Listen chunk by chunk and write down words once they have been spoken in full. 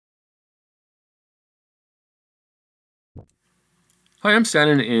Hi, I'm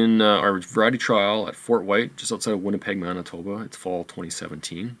standing in our variety trial at Fort Whyte, just outside of Winnipeg, Manitoba. It's fall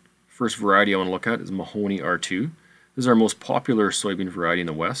 2017. First variety I want to look at is Mahoney R2. This is our most popular soybean variety in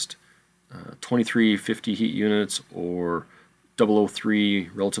the West. 2350 heat units or 003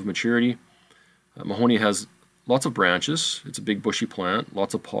 relative maturity. Mahoney has lots of branches. It's a big bushy plant,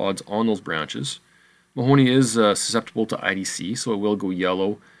 lots of pods on those branches. Mahoney is susceptible to IDC, so it will go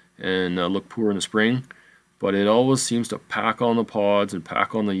yellow and look poor in the spring, but it always seems to pack on the pods and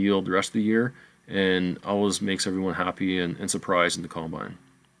pack on the yield the rest of the year, and always makes everyone happy and surprised in the combine.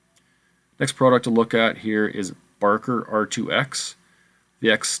 Next product to look at here is Barker R2X. The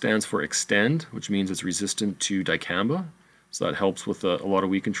X stands for extend, which means it's resistant to dicamba, so that helps with a lot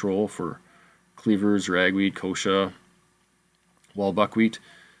of weed control for cleavers, ragweed, kochia, wild buckwheat.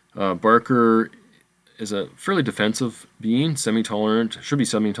 Barker is a fairly defensive bean, semi-tolerant, should be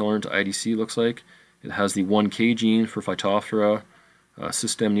semi-tolerant to IDC, looks like. It has the 1K gene for Phytophthora,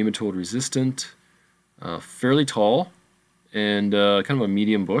 system nematode resistant, fairly tall, and kind of a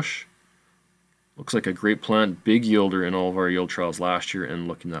medium bush. Looks like a great plant, big yielder in all of our yield trials last year and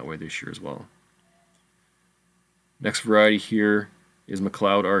looking that way this year as well. Next variety here is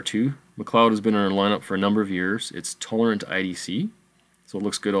McLeod R2. McLeod has been in our lineup for a number of years. It's tolerant to IDC, so it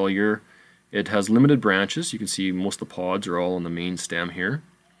looks good all year. It has limited branches. You can see most of the pods are all on the main stem here.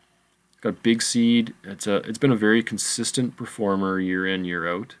 Got big seed. It's been a very consistent performer year in,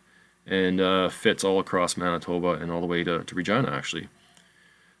 year out, and fits all across Manitoba and all the way to Regina, actually.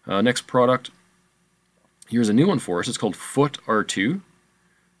 Next product, here's a new one for us. It's called Foot R2.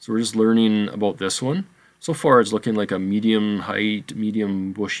 So we're just learning about this one. So far it's looking like a medium height,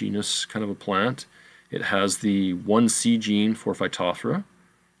 medium bushiness kind of a plant. It has the 1C gene for Phytophthora,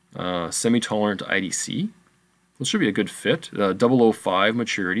 semi-tolerant to IDC. This should be a good fit. 005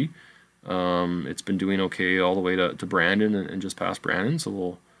 maturity. It's been doing okay all the way to Brandon and just past Brandon, so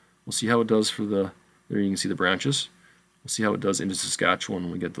we'll see how it does for there you can see the branches. We'll see how it does into Saskatchewan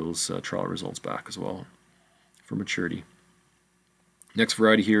when we get those trial results back as well for maturity. Next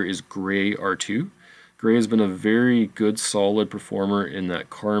variety here is Gray R2. Gray has been a very good solid performer in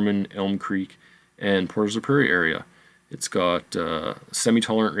that Carman, Elm Creek, and Porters of Prairie area. It's got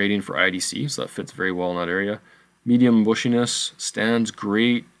semi-tolerant rating for IDC, so that fits very well in that area. Medium bushiness, stands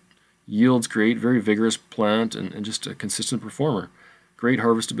great, yields great, very vigorous plant, and just a consistent performer. Great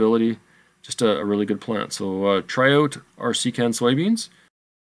harvestability, just a really good plant. So try out our SeCan soybeans.